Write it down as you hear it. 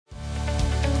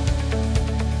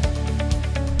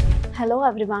Hello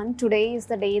everyone, today is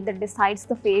the day that decides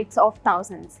the fates of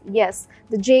thousands. Yes,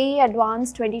 the JEE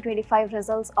Advanced 2025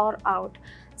 results are out.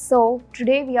 So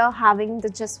today we are having the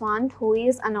Jeswanth, who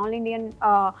is an all-Indian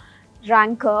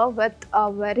ranker with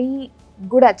a very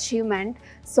good achievement.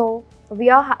 So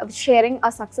we are sharing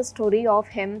a success story of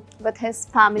him with his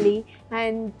family,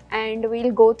 and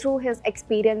we'll go through his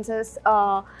experiences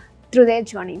through their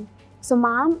journey. So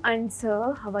ma'am and sir,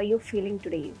 how are you feeling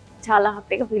today? చాలా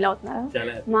హ్యాపీగా feel అవుతున్నారా?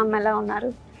 మా అమ్మ ఎలా ఉన్నారు?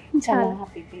 చాలా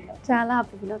happy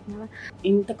feel అవుతున్నారు.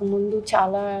 ఇంతకు ముందు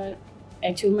చాలా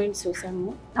అచీవ్మెంట్స్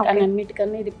చూసాము, కానీ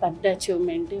అన్నిటికన్నా ఇది పెద్ద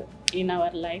achievement in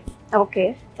our life. Okay,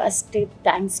 first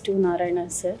thanks to Narayana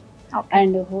sir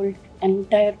and whole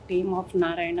entire team of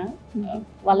Narayana.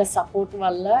 వాళ్ళ సపోర్ట్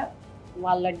వల్ల,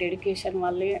 వాళ్ళ డెడికేషన్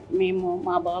వల్లే మేము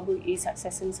మా బాబు ఈ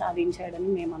సక్సెస్ని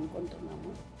సాధించాడని మేము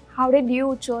అనుకుంటున్నాము. How did you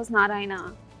choose Narayana?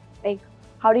 Like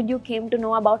how did you came to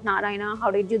know about Narayana? How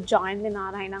did you join the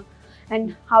Narayana? And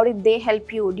how did they help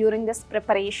you during this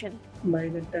preparation? By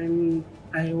the time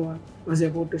I was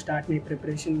about to start my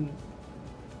preparation,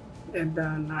 the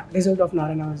result of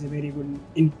Narayana was very good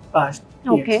in past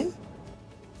okay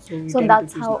years. So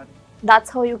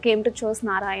that's how you came to choose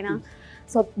Narayana.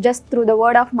 So just through the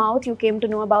word of mouth you came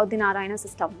to know about the Narayana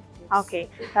system. Okay,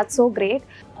 that's so great.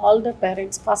 All the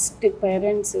parents, first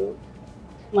parents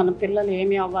మన పిల్లలు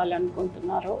ఏమి అవ్వాలి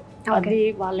అనుకుంటున్నారో అది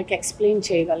వాళ్ళకి explain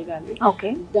చేయగలగాలి.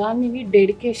 దానిని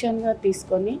డెడికేషన్గా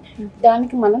తీసుకొని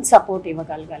దానికి మనం సపోర్ట్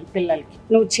ఇవ్వగలగాలి పిల్లలకి.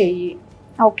 నువ్వు చెయ్యి,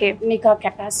 నీకు ఆ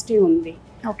కెపాసిటీ ఉంది,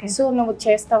 సో నువ్వు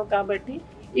చేస్తావు కాబట్టి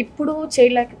ఇప్పుడు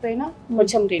చేయలేకపోయినా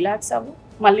కొంచెం రిలాక్స్ అవ్వు,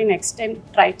 మళ్ళీ నెక్స్ట్ టైం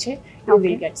ట్రై చేయి, you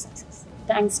will get success.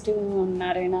 Thanks to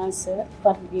Narayana sir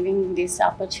for giving this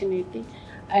opportunity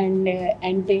and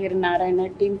entire Narayana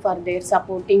team for their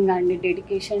supporting and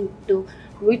dedication to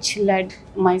which led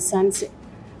my son's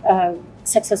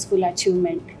successful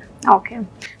achievement. Okay,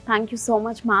 thank you so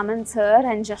much ma'am and sir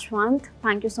and Jeswanth.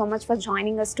 Thank you so much for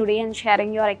joining us today and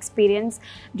sharing your experience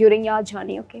during your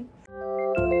journey. Okay.